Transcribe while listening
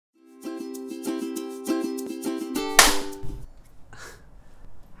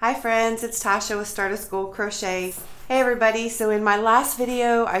Hi friends, it's Tasha with Stardust Crochet. Hey everybody, so in my last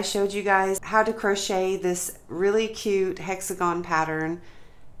video I showed you guys how to crochet this really cute hexagon pattern,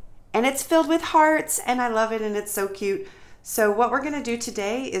 and it's filled with hearts and I love it and it's so cute. So what we're going to do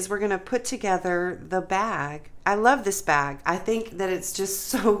today is we're going to put together the bag. I love this bag. I think that it's just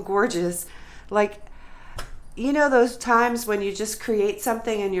so gorgeous. Like, you know those times when you just create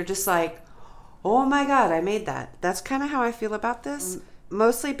something and you're just like, oh my god, I made that. That's kind of how I feel about this.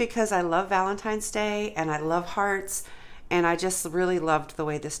 Mostly because I love Valentine's Day and I love hearts, and I just really loved the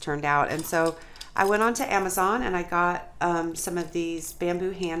way this turned out. And so I went on to Amazon and I got some of these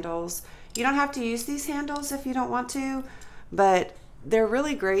bamboo handles. You don't have to use these handles if you don't want to, but they're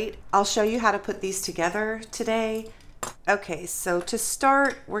really great. I'll show you how to put these together today. Okay, so to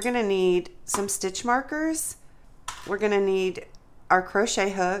start, we're gonna need some stitch markers. We're gonna need our crochet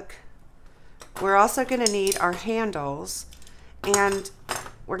hook. We're also gonna need our handles, and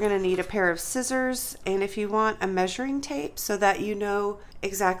we're gonna need a pair of scissors, and if you want, a measuring tape so that you know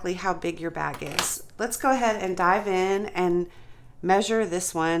exactly how big your bag is. Let's go ahead and dive in and measure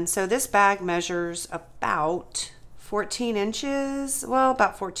this one. So this bag measures about 14 inches, well,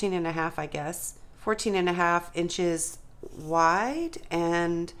 about 14 and a half, I guess. 14 and a half inches wide,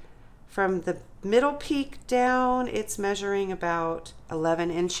 and from the middle peak down, it's measuring about 11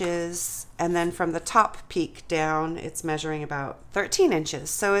 inches, and then from the top peak down, it's measuring about 13 inches.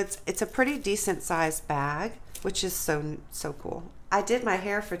 So it's a pretty decent sized bag, which is so cool. I did my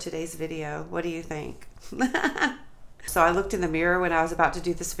hair for today's video. What do you think? So I looked in the mirror when I was about to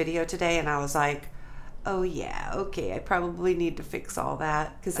do this video today, and I was like, oh yeah, okay, I probably need to fix all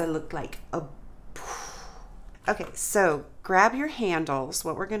that because I look like a... Okay, so grab your handles.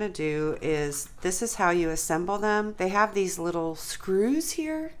 What we're gonna do is, this is how you assemble them. They have these little screws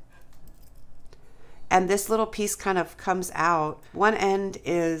here, and this little piece kind of comes out. One end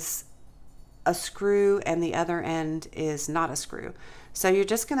is a screw and the other end is not a screw. So you're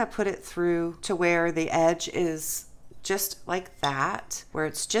just gonna put it through to where the edge is just like that, where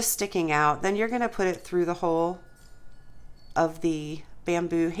it's just sticking out. Then you're gonna put it through the hole of the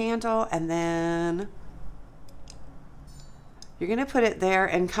bamboo handle, and then you're gonna put it there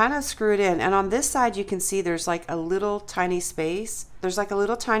and kind of screw it in. And on this side, you can see there's like a little tiny space. There's like a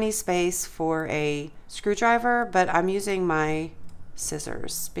little tiny space for a screwdriver, but I'm using my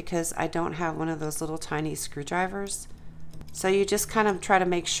scissors because I don't have one of those little tiny screwdrivers. So you just kind of try to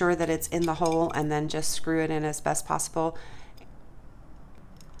make sure that it's in the hole and then just screw it in as best possible.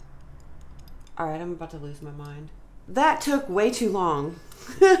 All right, I'm about to lose my mind. That took way too long.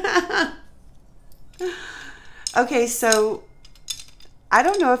 Okay, so I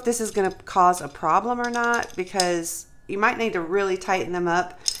don't know if this is going to cause a problem or not, because you might need to really tighten them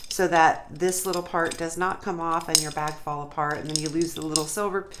up so that this little part does not come off and your bag fall apart, and then you lose the little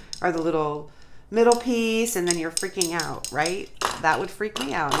silver or the little middle piece, and then you're freaking out, right? That would freak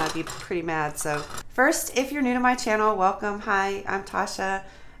me out and I'd be pretty mad. So first, if you're new to my channel, welcome. Hi, I'm Tasha.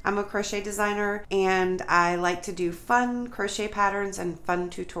 I'm a crochet designer and I like to do fun crochet patterns and fun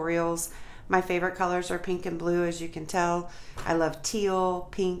tutorials. My favorite colors are pink and blue, as you can tell. I love teal,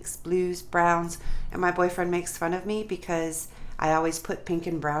 pinks, blues, browns, and my boyfriend makes fun of me because I always put pink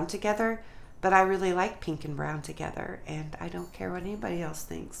and brown together, but I really like pink and brown together, and I don't care what anybody else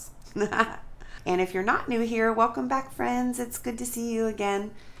thinks. And if you're not new here, welcome back, friends. It's good to see you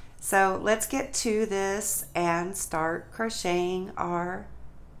again. So let's get to this and start crocheting our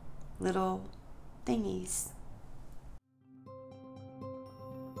little thingies.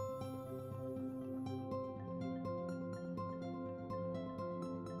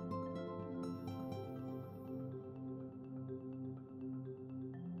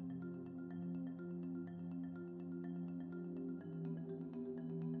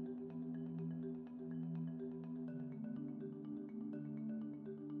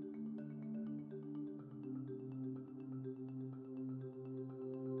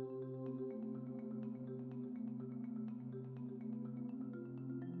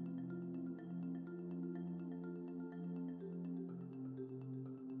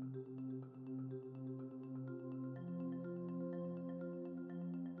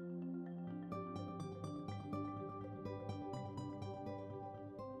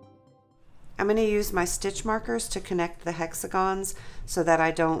 I'm going to use my stitch markers to connect the hexagons so that I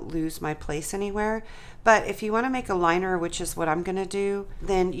don't lose my place anywhere. But if you want to make a liner, which is what I'm going to do,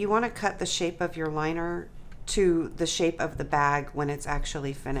 then you want to cut the shape of your liner to the shape of the bag when it's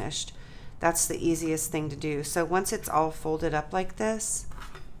actually finished. That's the easiest thing to do. So once it's all folded up like this,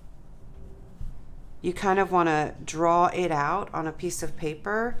 you kind of want to draw it out on a piece of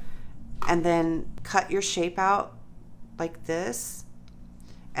paper and then cut your shape out like this.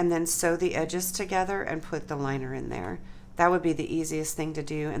 and then sew the edges together and put the liner in there. That would be the easiest thing to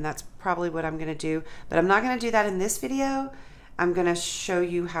do, and that's probably what I'm going to do. But I'm not going to do that in this video. I'm going to show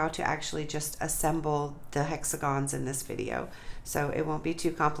you how to actually just assemble the hexagons in this video. So it won't be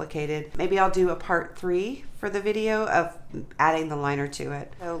too complicated. Maybe I'll do a part 3 for the video of adding the liner to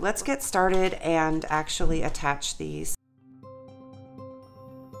it. So let's get started and actually attach these.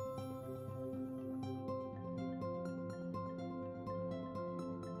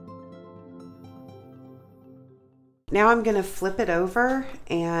 Now I'm going to flip it over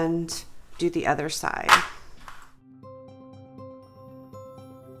and do the other side.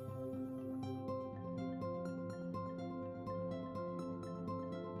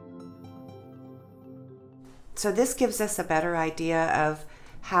 So this gives us a better idea of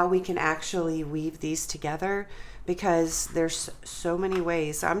how we can actually weave these together, because there's so many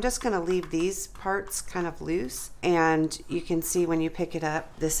ways. So I'm just going to leave these parts kind of loose, and you can see when you pick it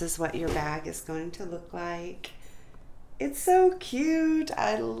up, this is what your bag is going to look like. It's so cute.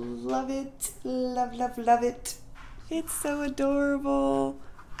 I love it. Love, love, love it. It's so adorable.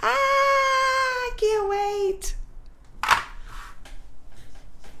 Ah, I can't wait.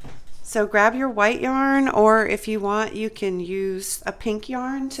 So grab your white yarn, or if you want, you can use a pink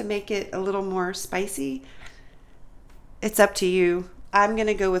yarn to make it a little more spicy. It's up to you. I'm going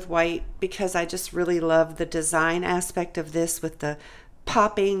to go with white because I just really love the design aspect of this with the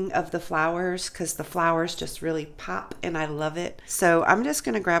popping of the flowers, because the flowers just really pop and I love it. So I'm just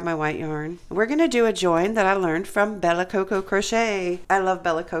going to grab my white yarn. We're going to do a join that I learned from Bella Coco Crochet. I love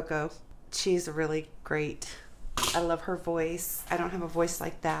Bella Coco. She's really great. I love her voice. I don't have a voice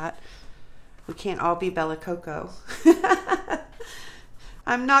like that. We can't all be Bella Coco.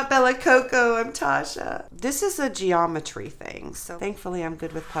 I'm not Bella Coco, I'm Tasha. This is a geometry thing, so thankfully I'm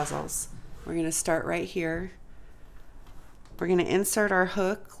good with puzzles. We're going to start right here. We're going to insert our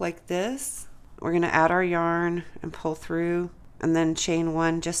hook like this. We're going to add our yarn and pull through, and then chain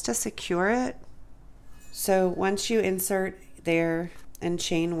 1 just to secure it. So once you insert there and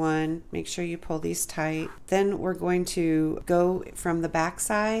chain 1, make sure you pull these tight. Then we're going to go from the back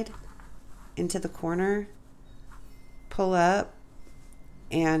side into the corner, pull up,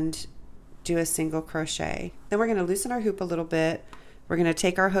 and do a single crochet. Then we're going to loosen our hoop a little bit. We're going to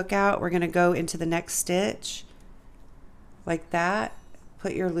take our hook out. We're going to go into the next stitch like that.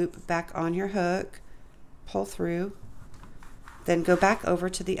 Put your loop back on your hook, pull through, then go back over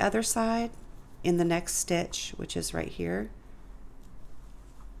to the other side in the next stitch, which is right here.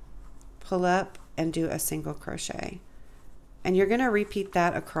 Pull up and do a single crochet. And you're going to repeat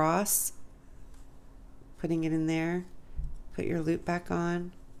that across, putting it in there. Put your loop back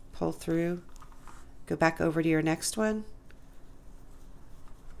on, pull through, go back over to your next one,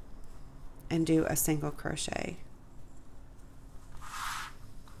 and do a single crochet.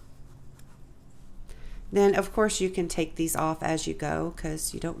 Then of course you can take these off as you go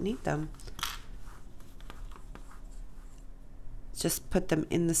because you don't need them. Just put them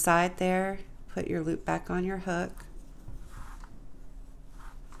in the side there, put your loop back on your hook.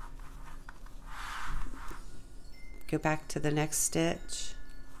 Go back to the next stitch,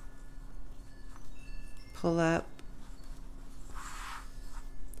 pull up,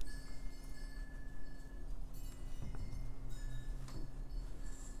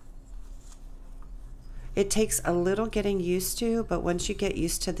 it takes a little getting used to, but once you get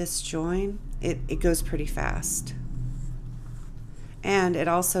used to this join, it goes pretty fast. And it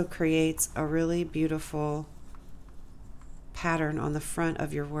also creates a really beautiful pattern on the front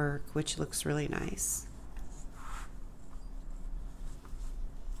of your work, which looks really nice.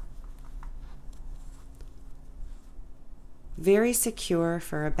 Very secure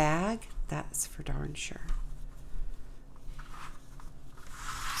for a bag, that's for darn sure.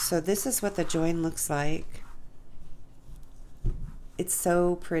 So this is what the join looks like. It's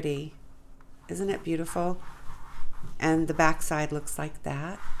so pretty. Isn't it beautiful? And the back side looks like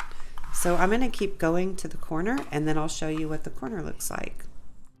that. So I'm going to keep going to the corner, and then I'll show you what the corner looks like.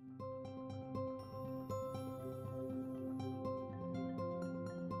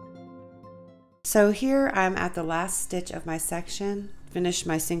 So here I'm at the last stitch of my section, finished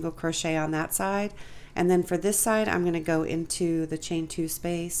my single crochet on that side, and then for this side I'm going to go into the chain 2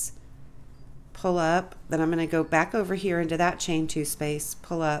 space, pull up, then I'm going to go back over here into that chain 2 space,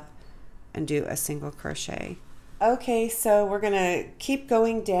 pull up, and do a single crochet. Okay, so we're going to keep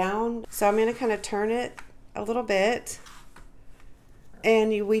going down. So I'm going to kind of turn it a little bit,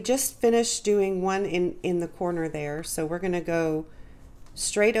 and we just finished doing one in the corner there, so we're going to go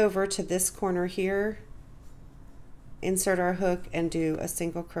straight over to this corner here, insert our hook, and do a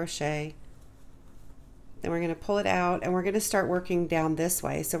single crochet, Then we're going to pull it out and we're going to start working down this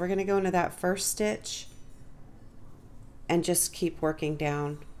way. So we're going to go into that first stitch and just keep working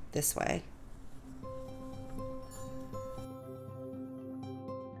down this way.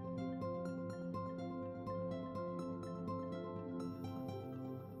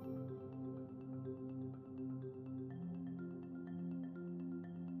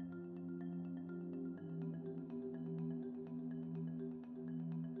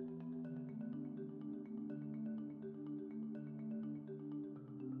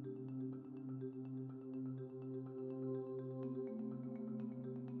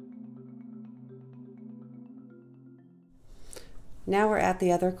 Now we're at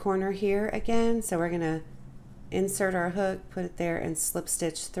the other corner here again, so we're going to insert our hook, put it there, and slip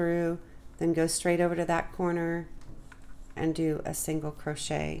stitch through, then go straight over to that corner and do a single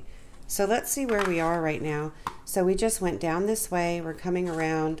crochet. So let's see where we are right now. So we just went down this way, we're coming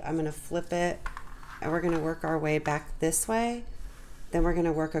around, I'm going to flip it, and we're going to work our way back this way, then we're going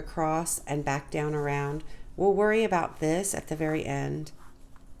to work across and back down around. We'll worry about this at the very end.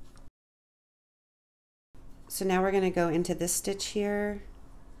 So now we're going to go into this stitch here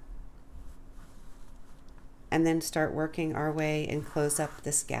and then start working our way and close up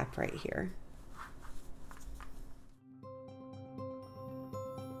this gap right here.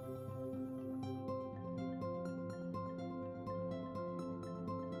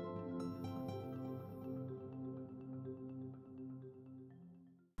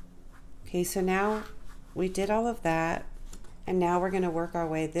 Okay, so now we did all of that, and now we're going to work our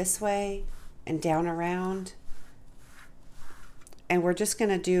way this way and down around. And we're just going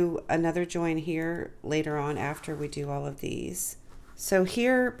to do another join here later on after we do all of these. So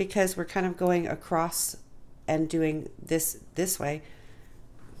here, because we're kind of going across and doing this way,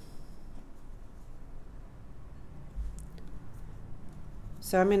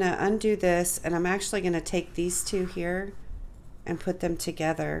 so I'm going to undo this, and I'm actually going to take these two here and put them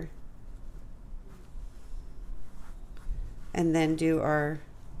together and then do our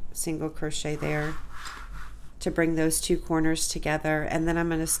single crochet there to bring those two corners together, and then I'm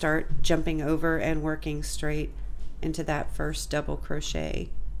going to start jumping over and working straight into that first double crochet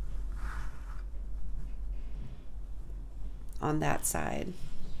on that side,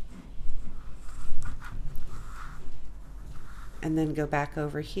 and then go back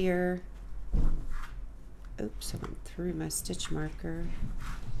over here. Oops, I went through my stitch marker.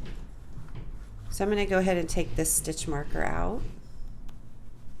 So I'm going to go ahead and take this stitch marker out.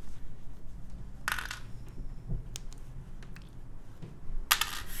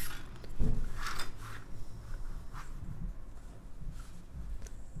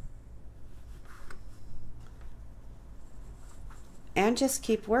 And just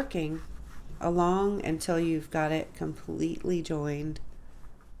keep working along until you've got it completely joined.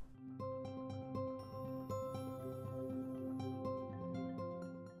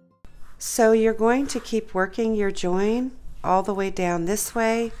 So you're going to keep working your join all the way down this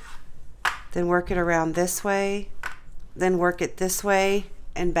way, then work it around this way, then work it this way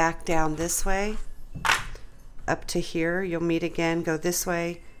and back down this way up to here. You'll meet again, go this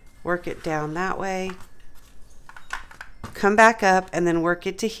way, work it down that way, come back up, and then work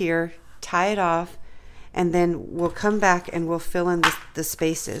it to here, tie it off, and then we'll come back and we'll fill in the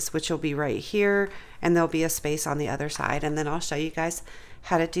spaces, which will be right here, and there'll be a space on the other side, and then I'll show you guys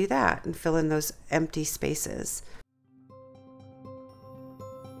how to do that and fill in those empty spaces.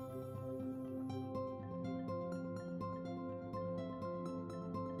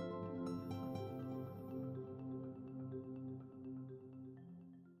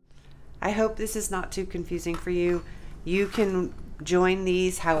 I hope this is not too confusing for you. You can join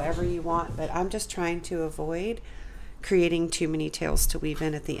these however you want, but I'm just trying to avoid creating too many tails to weave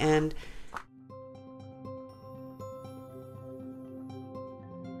in at the end.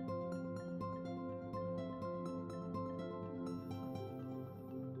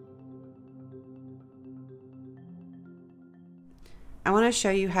 I want to show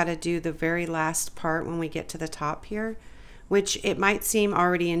you how to do the very last part when we get to the top here, which it might seem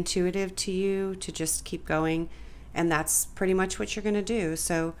already intuitive to you to just keep going, and that's pretty much what you're going to do.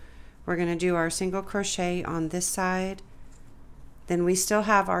 So we're going to do our single crochet on this side, then we still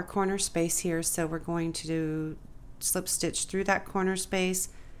have our corner space here, so we're going to do slip stitch through that corner space.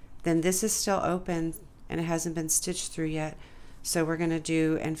 Then this is still open and it hasn't been stitched through yet, so we're going to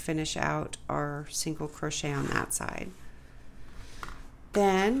do and finish out our single crochet on that side.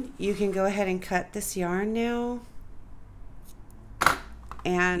 Then you can go ahead and cut this yarn now,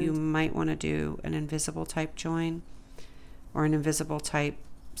 and you might want to do an invisible type join or an invisible type,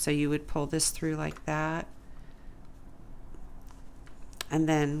 so you would pull this through like that and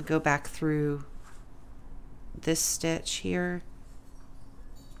then go back through this stitch here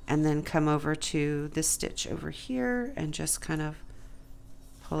and then come over to this stitch over here and just kind of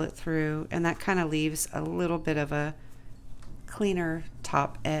pull it through, and that kind of leaves a little bit of a cleaner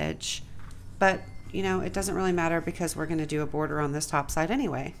top edge, but you know, it doesn't really matter because we're going to do a border on this top side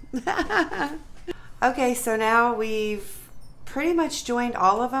anyway. Okay, so now we've pretty much joined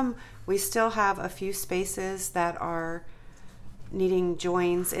all of them. We still have a few spaces that are needing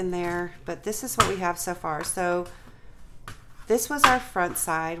joins in there, but this is what we have so far. So this was our front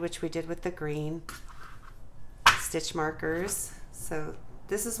side, which we did with the green stitch markers. So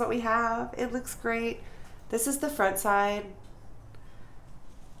this is what we have. It looks great. This is the front side.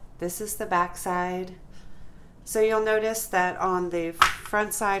 This is the back side. So you'll notice that on the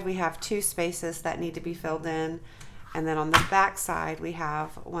front side we have 2 spaces that need to be filled in, and then on the back side we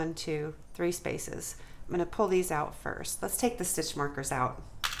have 1, 2, 3 spaces. I'm going to pull these out first. Let's take the stitch markers out.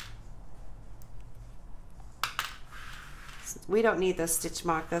 We don't need those stitch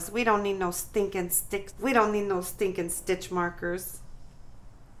markers. We don't need no stinking sticks. We don't need no stinking stitch markers.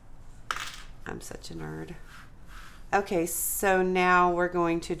 I'm such a nerd. Okay, so now we're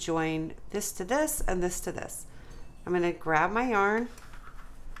going to join this to this and this to this. I'm going to grab my yarn,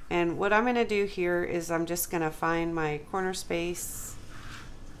 and what I'm going to do here is I'm just going to find my corner space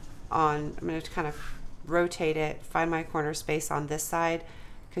on, I'm going to kind of rotate it, find my corner space on this side,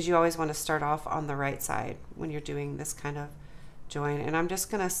 because you always want to start off on the right side when you're doing this kind of join. And I'm just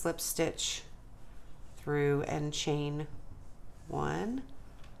going to slip stitch through and chain 1.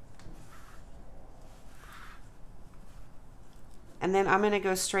 And then I'm going to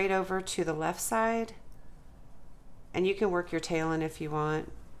go straight over to the left side, and you can work your tail in if you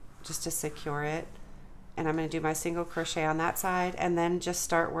want, just to secure it. And I'm going to do my single crochet on that side, and then just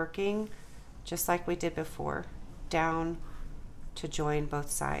start working just like we did before, down to join both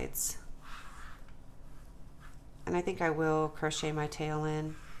sides. And I think I will crochet my tail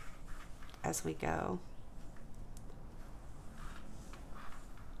in as we go.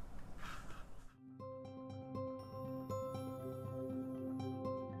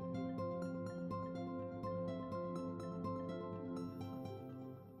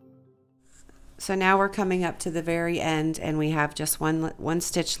 So now we're coming up to the very end, and we have just one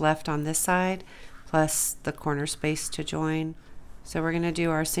stitch left on this side, plus the corner space to join. So we're going to do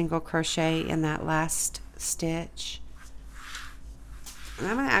our single crochet in that last stitch. And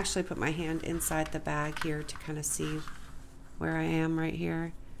I'm going to actually put my hand inside the bag here to kind of see where I am right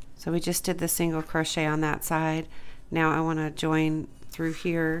here. So we just did the single crochet on that side. Now I want to join through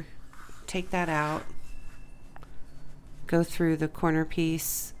here, take that out, go through the corner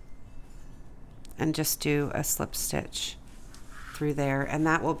piece, and just do a slip stitch through there, and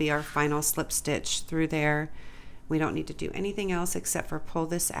that will be our final slip stitch through there. We don't need to do anything else except for pull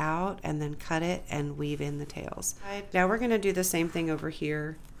this out and then cut it and weave in the tails. Now we're going to do the same thing over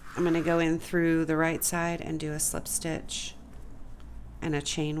here. I'm going to go in through the right side and do a slip stitch and a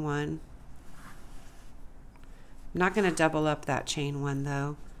chain 1. I'm not going to double up that chain 1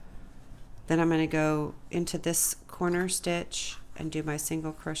 though. Then I'm going to go into this corner stitch and do my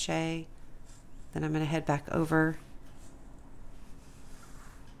single crochet. Then I'm going to head back over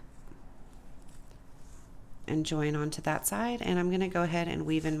and join onto that side, and I'm going to go ahead and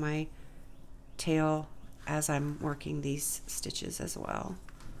weave in my tail as I'm working these stitches as well.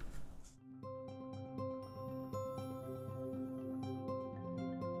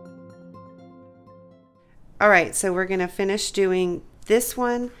 Alright, so we're going to finish doing this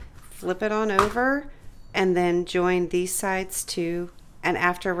one, flip it on over, and then join these sides too. And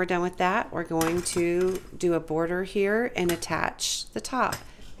after we're done with that, we're going to do a border here and attach the top.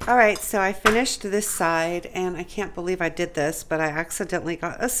 All right, so I finished this side, and I can't believe I did this, but I accidentally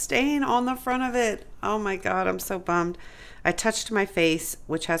got a stain on the front of it. Oh my God, I'm so bummed. I touched my face,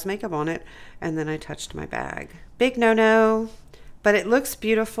 which has makeup on it, and then I touched my bag. Big no-no, but it looks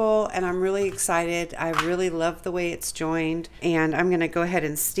beautiful, and I'm really excited. I really love the way it's joined, and I'm gonna go ahead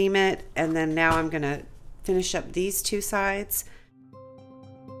and steam it, and then now I'm gonna finish up these 2 sides.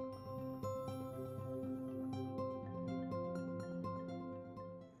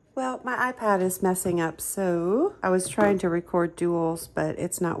 Well, my iPad is messing up, so I was trying to record duals, but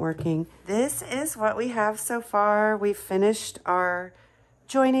it's not working. This is what we have so far. We've finished our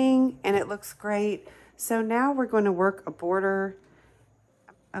joining, and it looks great. So now we're going to work a border.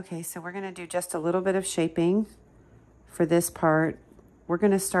 Okay, so we're going to do just a little bit of shaping for this part. We're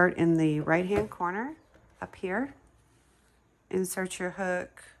going to start in the right-hand corner up here. Insert your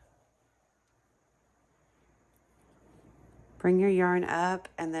hook. Bring your yarn up,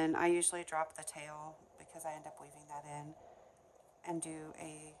 and then I usually drop the tail because I end up weaving that in, and do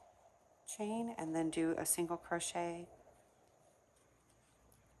a chain and then do a single crochet.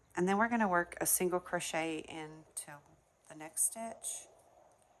 And then we're going to work a single crochet into the next stitch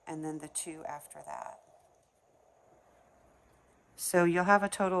and then the 2 after that. So you'll have a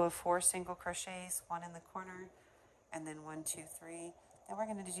total of 4 single crochets, 1 in the corner, and then 1, 2, 3. Then we're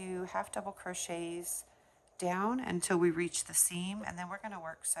going to do half double crochets down until we reach the seam, and then we're going to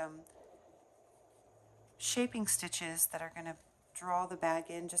work some shaping stitches that are going to draw the bag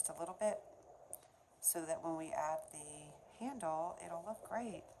in just a little bit so that when we add the handle, it'll look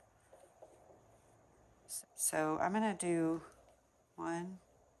great. So I'm going to do 1,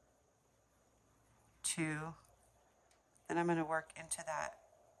 2, then I'm going to work into that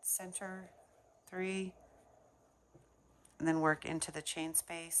center 3, and then work into the chain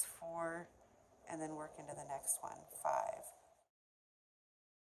space 4, and then work into the next one 5.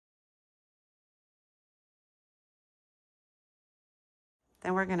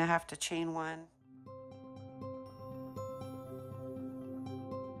 Then we're going to have to chain 1.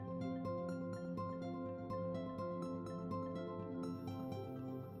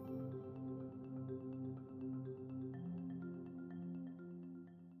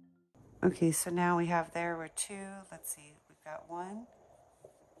 Okay, so now we have there, we're 2, let's see, we've got 1,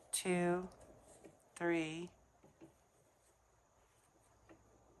 2, 3,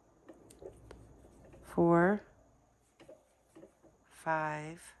 4,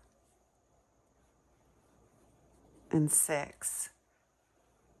 5, and 6.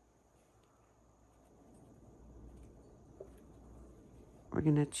 We're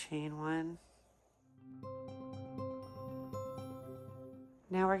going to chain 1.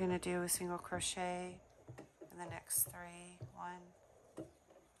 Now we're going to do a single crochet in the next 3. 1,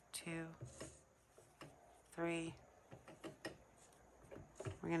 2, 3.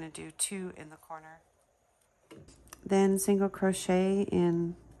 We're going to do 2 in the corner. Then single crochet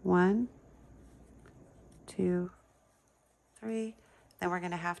in 1, 2, 3. Then we're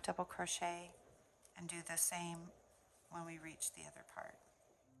going to half double crochet and do the same when we reach the other part.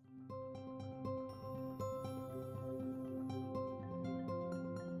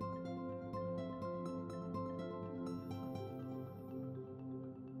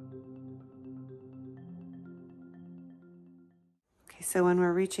 Okay, so when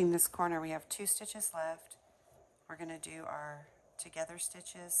we're reaching this corner, we have 2 stitches left. We're going to do our together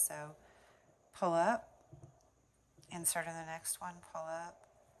stitches. So pull up, insert in the next one, pull up.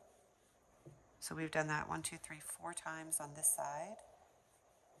 So we've done that 1, 2, 3, 4 times on this side.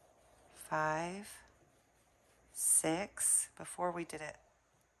 5, 6. Before we did it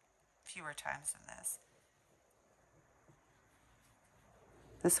fewer times than this.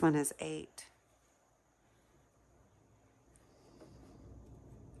 This one is 8.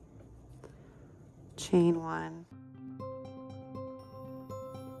 Chain 1.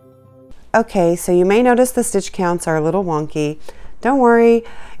 Okay, so you may notice the stitch counts are a little wonky. Don't worry,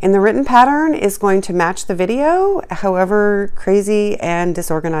 and the written pattern is going to match the video, however crazy and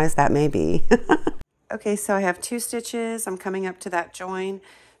disorganized that may be. Okay, so I have 2 stitches. I'm coming up to that join.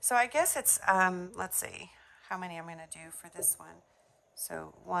 So I guess it's, let's see, how many I'm going to do for this one.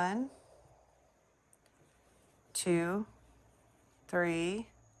 So 1, 2, 3,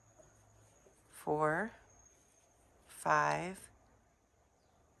 4, 5,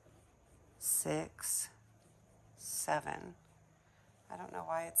 6, 7. I don't know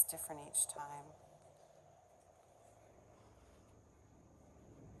why it's different each time.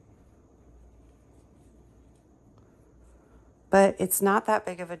 But it's not that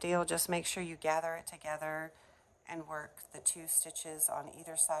big of a deal. Just make sure you gather it together and work the 2 stitches on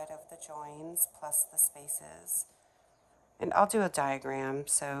either side of the joins plus the spaces. And I'll do a diagram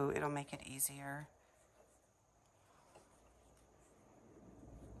so it'll make it easier.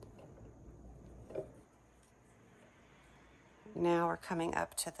 Now we're coming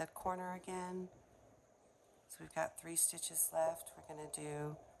up to the corner again. So we've got 3 stitches left. We're going to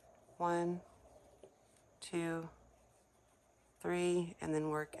do 1, 2, 3, and then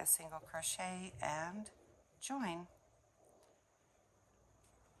work a single crochet and join.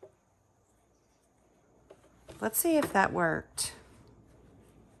 Let's see if that worked.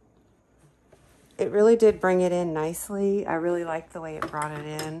 It really did bring it in nicely. I really like the way it brought it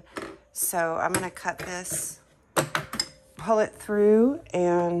in. So I'm going to cut this, pull it through,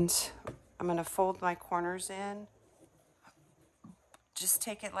 and I'm going to fold my corners in. Just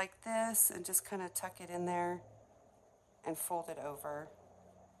take it like this and just kind of tuck it in there and fold it over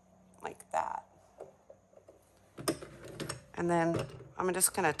like that. And then I'm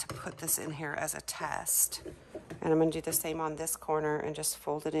just going to put this in here as a test. And I'm going to do the same on this corner and just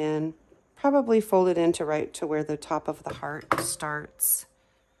fold it in. Probably fold it into right to where the top of the heart starts.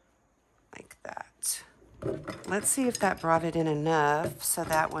 Let's see if that brought it in enough so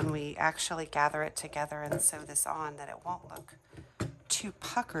that when we actually gather it together and sew this on, that it won't look too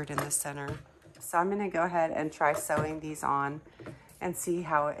puckered in the center. So I'm going to go ahead and try sewing these on and see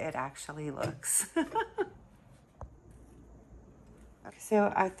how it actually looks.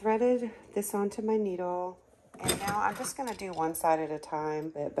 So I threaded this onto my needle, and now I'm just going to do one side at a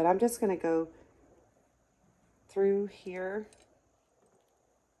time, but I'm just going to go through here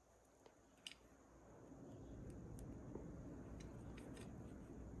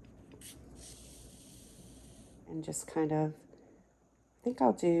and just kind of, I think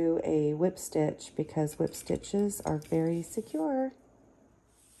I'll do a whip stitch because whip stitches are very secure.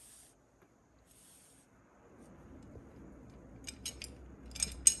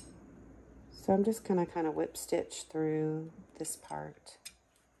 So I'm just going to kind of whip stitch through this part.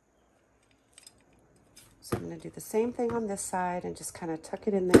 So I'm going to do the same thing on this side and just kind of tuck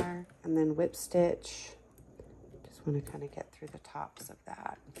it in there and then whip stitch. Just want to kind of get through the tops of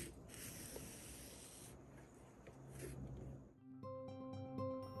that.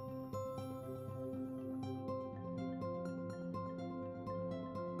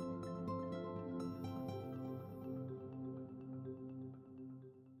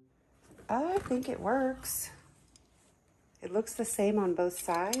 I think it works. It looks the same on both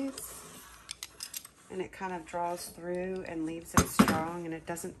sides, and it kind of draws through and leaves it strong, and it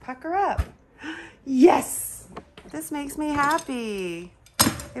doesn't pucker up. Yes! This makes me happy.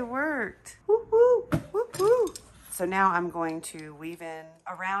 It worked. Woo woo, woo woo. So now I'm going to weave in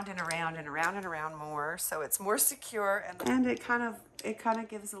around and around and around and around more, so it's more secure, and it kind of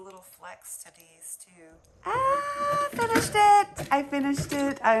gives a little flex to these too. Ah, finished it! I finished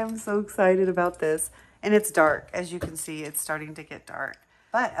it. I am so excited about this. And it's dark. As you can see, it's starting to get dark.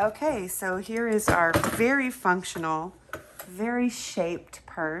 But okay, so here is our very functional, very shaped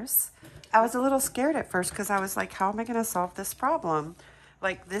purse. I was a little scared at first because I was like, how am I going to solve this problem?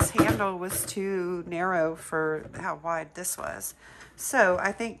 Like, this handle was too narrow for how wide this was. So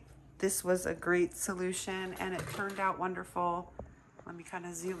I think this was a great solution, and it turned out wonderful. Let me kind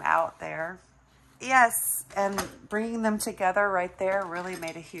of zoom out there. Yes, and bringing them together right there really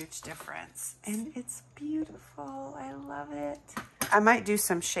made a huge difference. And it's beautiful. I love it. I might do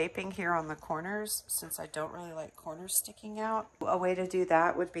some shaping here on the corners since I don't really like corners sticking out. A way to do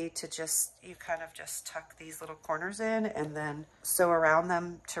that would be to you kind of just tuck these little corners in and then sew around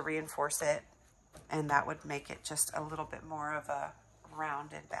them to reinforce it. And that would make it just a little bit more of a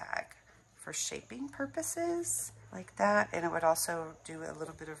rounded bag for shaping purposes like that. And it would also do a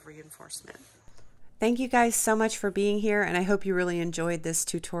little bit of reinforcement. Thank you guys so much for being here, and I hope you really enjoyed this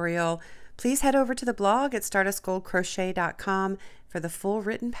tutorial. Please head over to the blog at stardustgoldcrochet.com for the full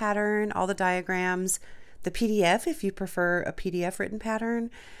written pattern, all the diagrams, the PDF if you prefer a PDF written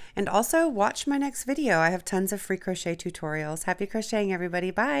pattern, and also watch my next video. I have tons of free crochet tutorials. Happy crocheting, everybody.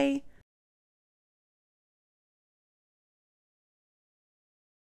 Bye!